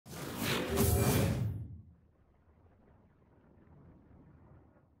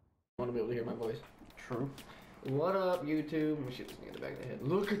want to be able to hear my voice. True. What up, YouTube? Let me shoot this nigga in the back of the head.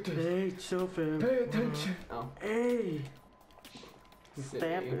 Look at this. Hey, chill, fam. Pay attention. Oh. Hey.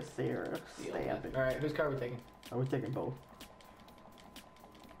 Stamp it, Sarah. Stamp it. Alright, whose car are we taking? Are we taking both?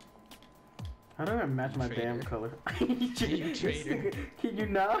 How do I match my Traitor. damn color? You traitor. Can you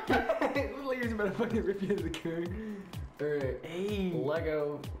not? It looks like he's about to fucking rip you in the car. Alright. Hey.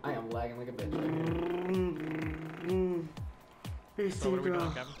 Lego. I am lagging like a bitch. Hey, So what are we doing,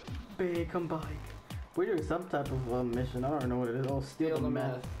 Sarah. Kevin? Babe, come by. We're doing some type of mission. I don't know what it is. Oh, steal the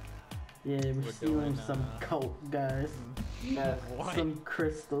meth. Yeah, we're stealing doing, some coke, guys. Meth. What? Some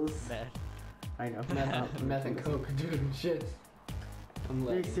crystals. Meth. I know. Meth and coke, dude. Shit. I'm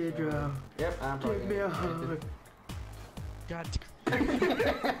Hey, lagging. Sarah. Yep, I'm probably Give me a hug. God.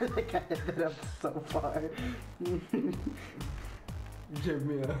 That guy ended up so far. Give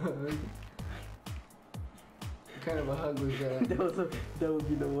me a hug. What kind of a hug was that? That would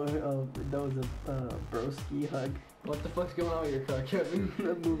be the one. That was a broski hug. What the fuck's going on with your car, Kevin?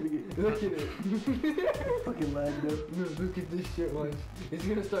 I'm moving it. Look at it. Fucking lagged up. No, look at this shit, watch. It's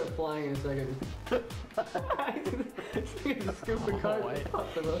gonna start flying in a second. It's gonna scoop the car and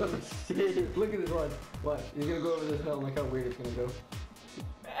pop them up. Shit. Look at this, watch. Watch. He's gonna go over this hill and look how weird it's gonna go.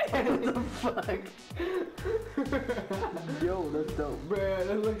 What the fuck? Yo, that's dope. Bruh,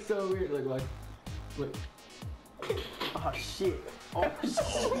 that looks so weird. Look, watch. Look. Oh shit. Oh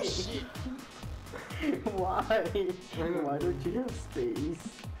shit. Why? Why don't you have space?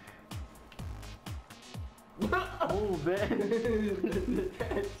 Oh man.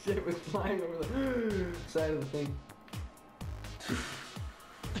 That shit was flying over the side of the thing.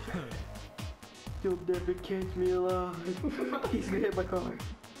 You'll never catch me alive. He's gonna hit my car.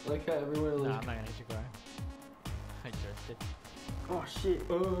 Like how everywhere Nah, looks. I'm not gonna hit your car. I drifted. Oh shit.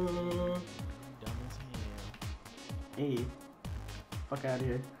 Dumb as hell. Hey. Fuck out of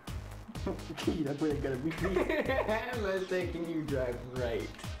here. That's where they gotta be. I'm thinking you drive right.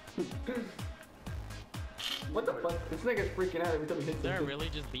 What the fuck? This nigga's freaking out every time he hits Did I something. really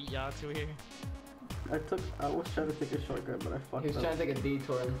just beat y'all two here? I was trying to take a shortcut, but I fucked He was up. trying to take a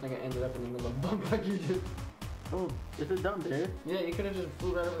detour and this nigga ended up in the middle of a bump like you did. Oh, is it down there? Yeah, you could have just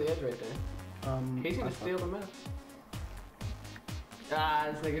flew right over the edge right there. He's gonna I steal the meth. Ah,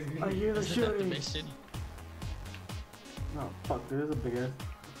 this nigga's I hear the Isn't that the shooting. mission? No, fuck, there is a big ass.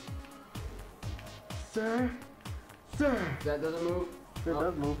 Sir? Sir! That doesn't move? It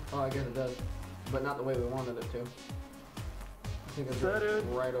does move. Oh, I guess it does. But not the way we wanted it to. I think it's Set it.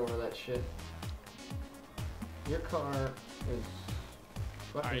 right over that shit. Your car is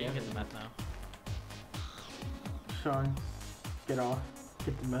Alright, you fucking get the meth now. Sean, get off.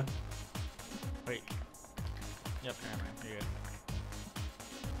 Get the meth. Wait. Yep, never mind.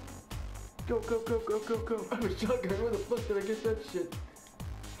 You're good. Go, go, go, go, go, go. I'm a shotgun. Where the fuck did I get that shit?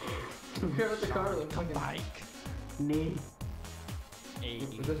 Here with the car, the fucking Bike. Knee. Hey.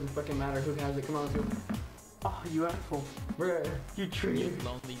 It doesn't fucking matter who has it. Come on, let's go. Oh, you asshole. Bruh. You You traitor.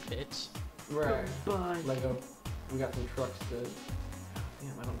 lonely bitch. Bruh. Goodbye. Lego. We got some trucks to...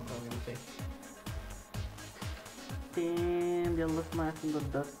 Damn, I don't know what I was gonna say. Damn, you left my ass in the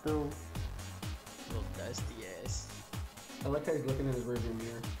dust though. Little dusty ass. I like how he's looking in his rearview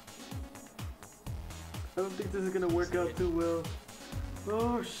mirror. I don't think this is gonna work out too well.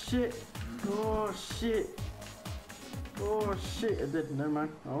 Oh shit. Oh shit. Oh shit. It did. Never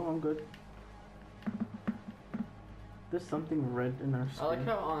mind. Oh, I'm good. There's something red in our I screen. like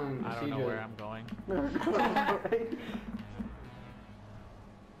how on I don't know where I'm going.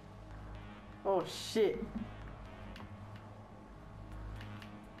 Oh shit.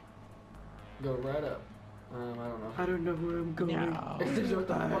 Go right up. I don't know. I don't know where I'm going. No. What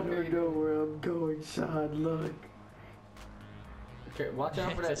the I fuck are don't you know where I'm going, Sean. Look. Okay, watch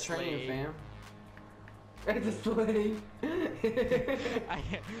out for that It's a train, sleigh. fam. It's a sleigh.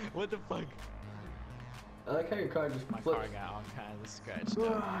 What the fuck? I like how your car just My flips. car got all kinds of scratched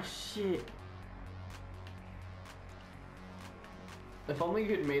Oh up. shit. If only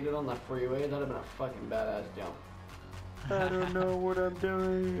you'd made it on the freeway, that'd have been a fucking badass jump. I don't know what I'm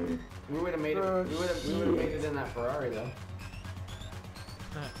doing. We would have made it. Oh, we would have made it in that Ferrari though.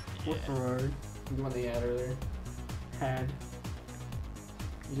 What Yeah. Ferrari? The one they had earlier. Had.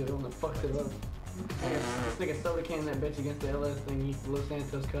 You're the one that fucked it up. This nigga soda can that bitch against the LS thingy, Los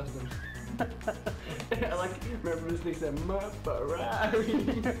Santos Customs. I like, remember this thing said, my Ferrari.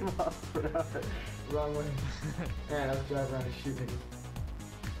 Wrong way. Alright, let's drive around and shoot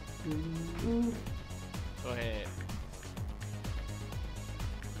niggas. Go ahead.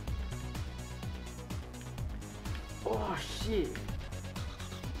 Oh shit.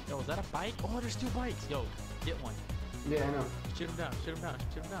 Yo, is that a bike? Oh, there's two bikes. Yo, get one. Yeah, I know. Shoot him down, shoot him down,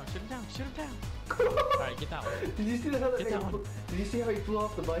 shoot him down, shoot him down, shoot him down. Alright, get that one. Did you see how that Get thing down. Did you see how he flew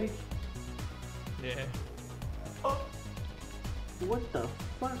off the bike? Yeah. Oh! What the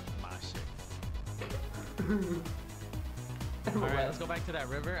fuck? My shit. Alright, let's go back to that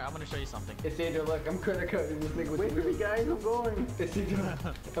river. I'm gonna show you something. It's Adrian, look, I'm credit carding this nigga with Wait the for me, wheel. guys. I'm going. It's Adrian,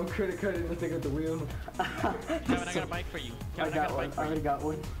 I'm credit carding this nigga with the wheel. Kevin, I got a bike for you. I Kevin, I got got a one. bike I for already you. got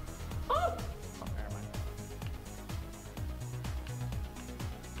one. Oh! Oh, never mind.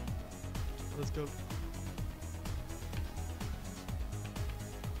 Let's go.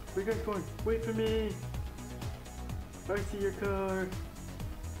 Where you guys going? Wait for me. I see your car.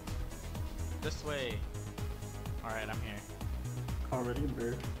 This way. Alright, I'm here. Already,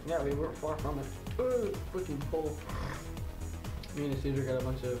 bro. Yeah, we weren't far from it. Oh, fucking pole. Me and Cedar got a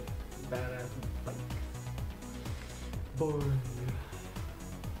bunch of badass bikes. Boy.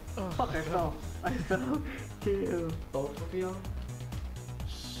 Fuck, I fell. I fell. Damn. Both of y'all?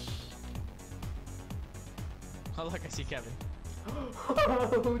 Oh, look, I see Kevin.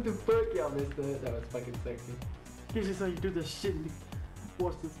 What the fuck? Y'all missed that. That was fucking sexy. This is how you do this shit.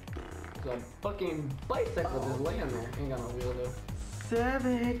 Watch this. It's a fucking bicycle just laying there. Ain't got no wheel though.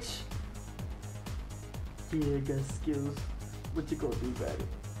 Savage. Yeah, got skills. What you gonna do about it?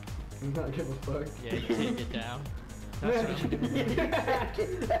 I'm not give a fuck. Yeah, you can't get down. That's what you do.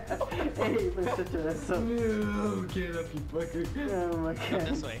 Hey, let's shut your ass up. No, get up, you fucker. Oh my Come god.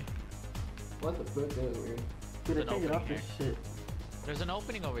 this way. What the fuck? That was weird. Dude, I There's an can't get off opening this shit. There's an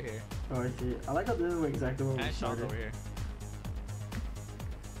opening over here. Oh, I see. I like how this is exactly where we And Sean's started. over here.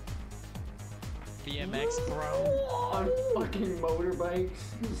 BMX bro. On fucking motorbikes.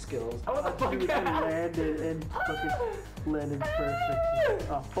 Skills. Oh, what the fuck? Dude, I landed and fucking landed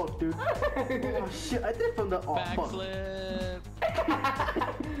perfect. Oh, fuck, dude. Oh, shit. I did from the... Oh, fuck. Backflip.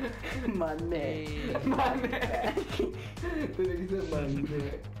 My neck. Hey. My neck. The nigga said my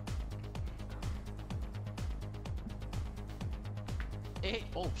neck. Hey,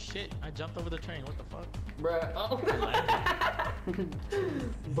 oh shit, I jumped over the train, what the fuck? Bruh. I Oh.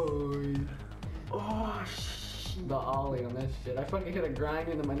 Boy. Oh, shit. The ollie on that shit. I fucking hit a grind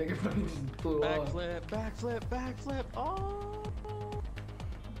and then my nigga fucking just flew off. Backflip, backflip, backflip. Oh.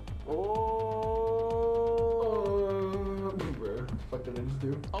 Oh. Bruh. What the fuck did I just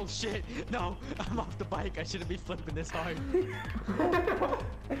do? Oh shit. No, I'm off the bike. I shouldn't be flipping this hard.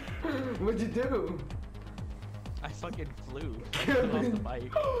 What'd you do? I fucking flew. I flew off the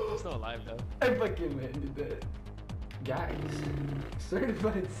bike. I'm still alive though. I fucking landed that. Guys,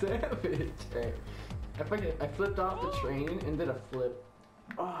 certified savage. Right. I flipped off the train and did a flip.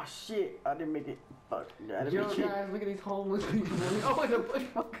 Oh, shit. I didn't make it. Fuck. I didn't Yo make it. guys, look at these homeless people. Oh, the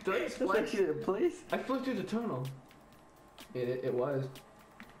fuck. Did I just That's fly? actually a place. I flew through the tunnel. It was.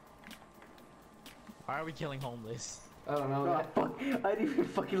 Why are we killing homeless? I don't know. Oh, fuck. I didn't even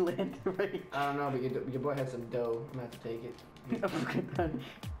fucking land right. I don't know, but your boy had some dough. I'm gonna have to take it. I'm fucking done.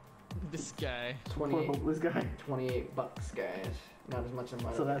 This guy. Poor 28, hopeless guy. 28 bucks, guys. Not as much as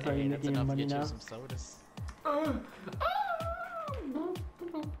money. So that's how Hey, you're that's making your enough to money get now? you some sodas.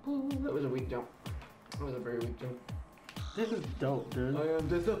 That was a weak jump. That was a very weak jump. This is dope, dude. I am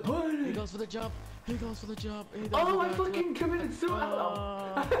He disappointed. goes for the jump. He goes for the jump. He does Oh, the I backflip. fucking committed suicide.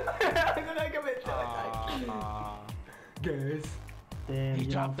 Oh. Did I commit suicide? Aw. Guys, Damn, He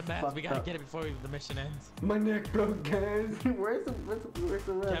you dropped done the meth. We fucked gotta up. get it before the mission ends. my neck broke, guys. where's the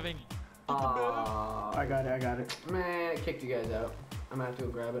rest? Kevin. I got it. Man, it kicked you guys out. I'm gonna have to go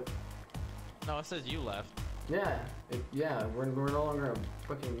grab it. No, it says you left. Yeah, we're no longer a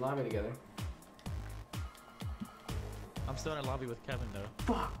fucking lobby together. I'm still in a lobby with Kevin though.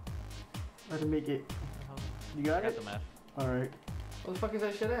 Fuck. I didn't make it. You got I got it? the meth. Alright. What the fuck is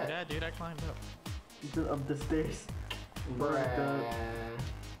that shit at? Yeah, dude, I climbed up. Just up the stairs. Bruh.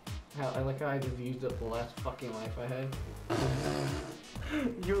 I like how I just used up the last fucking life I had.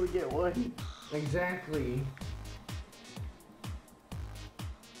 You only get one. Exactly.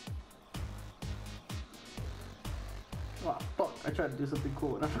 Oh, fuck. I tried to do something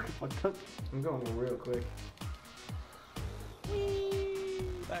cool and I fucking fucked up. I'm going real quick. Whee!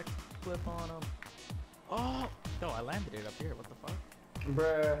 Backflip on him. Oh! No, I landed it up here. What the fuck?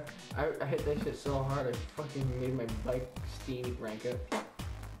 Bruh, I hit that shit so hard I fucking made my bike Steam rank up.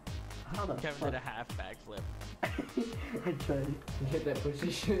 How the Kevin fuck? did a half backflip. I tried. You hit that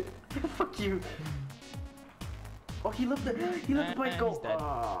pussy shit. Fuck you. Oh, he let the bike And go. he's dead.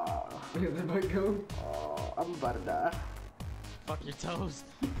 Oh, Let the bike go. oh, I'm about to die. Fuck your toes.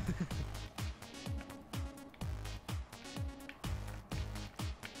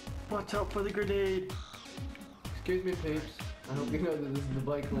 Watch out for the grenade. Excuse me, peeps. I hope you know that this is the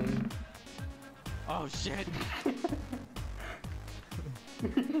bike lane. Oh shit.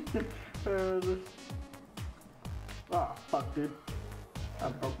 Oh fuck, dude. I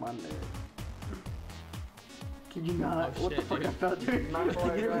broke my leg. Can you not? Oh, What the shit, fuck dude. I fell, dude? My boy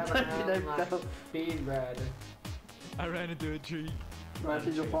You didn't driving touch me, around I like fell. speed rider. I ran into a tree. Why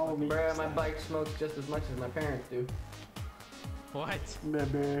should you follow me? Bruh, my bike smokes just as much as my parents do. What?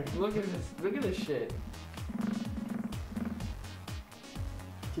 Baby. Look at this. Look at this shit.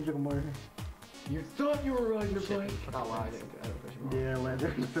 Teach you more. You thought you were riding a Shit. bike. Oh, wow, I didn't push him off. Yeah,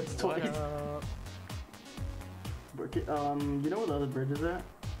 landed in the first What twice. up? You know where the other bridge is at?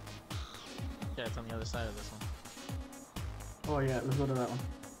 Yeah, it's on the other side of this one. Oh yeah, let's go to that one.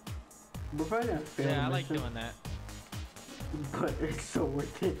 We're probably gonna fail Yeah, I the like mission, doing that. but it's so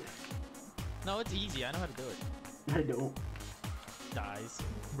worth it. No, it's easy. I know how to do it. I don't. Dies.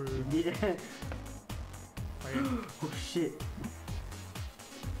 Yeah. Okay, Oh shit.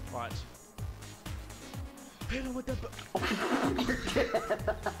 watch. Hit him with the.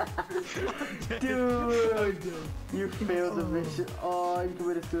 Dude, you failed the mission. Oh, you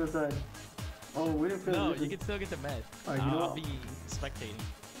committed suicide. Oh, we didn't fail the No, mission. you can still get the med. Alright, you know I'll what? be spectating.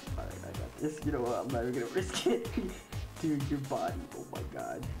 Alright, I got this. You know what? I'm not even gonna risk it. Dude, your body. Oh my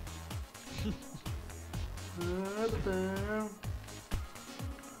god.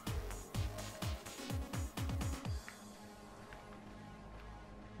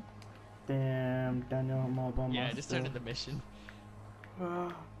 Damn, Daniel, I'm all by Yeah, I just turned myself. into mission. Ah,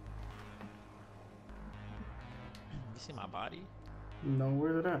 You see my body? no,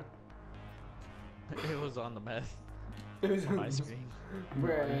 where's it at? It was on the meth It was on my screen. No,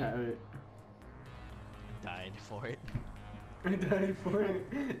 I Bruh. have it. Died for it. I died for it.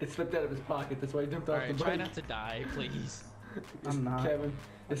 It slipped out of his pocket. That's why he jumped off Alright, the try bike. not to die, please. I'm not. Kevin,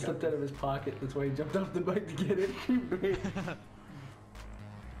 it I slipped got out of his pocket. That's why he jumped off the bike to get it.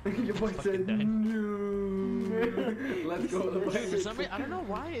 Your boy said, Fucking no. Let's go on the bike. For some reason, I don't know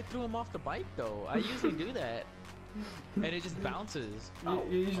why it threw him off the bike though. I usually do that. And it just bounces. You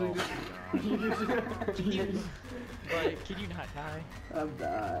usually Oh just... my You usually... Like, can you not die? I'm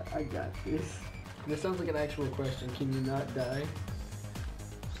not. I got this. This sounds like an actual question. Can you not die?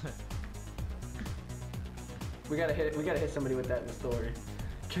 We gotta hit somebody with that in the story.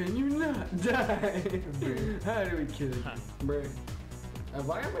 Can you not die? How do we kill you, Huh. bruh?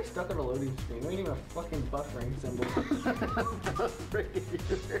 Why am I stuck on a loading screen? We ain't even a fucking buffering symbol.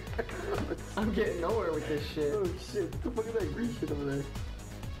 I'm getting nowhere with this shit. Oh shit, what the fuck is that green shit over there?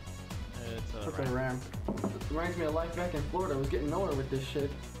 It's That's a ramp. Reminds me of life back in Florida. I was getting nowhere with this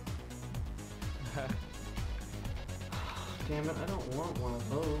shit. Damn it, I don't want one of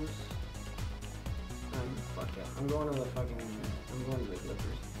those. Fuck that. I'm going to the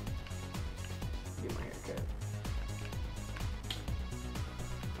Clippers. Get my hair cut.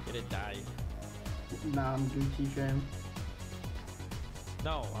 Get it died. Nah, I'm Gucci fam.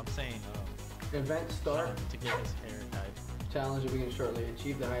 No, I'm saying Event start. to get his hair dyed. Challenge will begin shortly.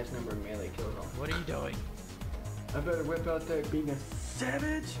 Achieve the highest number of melee kills. What are you doing? I better whip out that Being a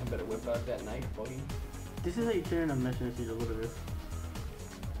savage. I better whip out that knife, boy. This is how you turn a mission to look at this.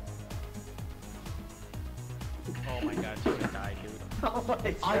 Oh my god, you would have died, dude. Oh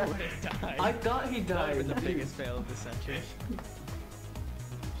my I would have died. I thought he That would have died. been the biggest fail of the century.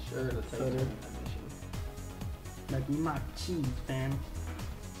 Sure, let's take So it. did- Like my cheese, fam.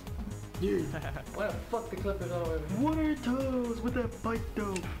 Yeah. Why the fuck the Clippers all over? What are toes with that bike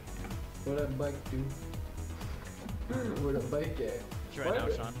though? What that bike do? Where the bike at? Try now,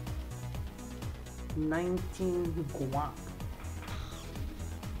 What? Sean. 19 guap.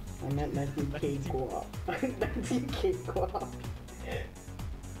 I'm at 19k guap. 19k guap. Oh,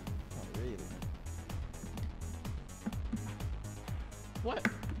 really? What?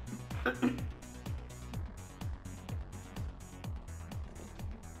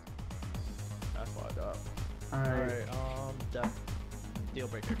 That's fucked up. Alright. Death. Deal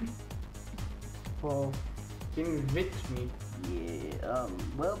breaker. Well, Convict me, yeah.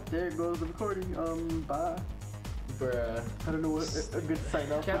 Well, there goes the recording. Bye. bruh. I don't know what a good sign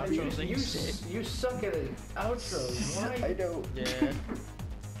off would Kevin, be. Outros ain't shit. you suck at it. Outros. I Why? know. Yeah.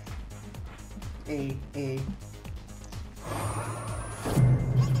 A.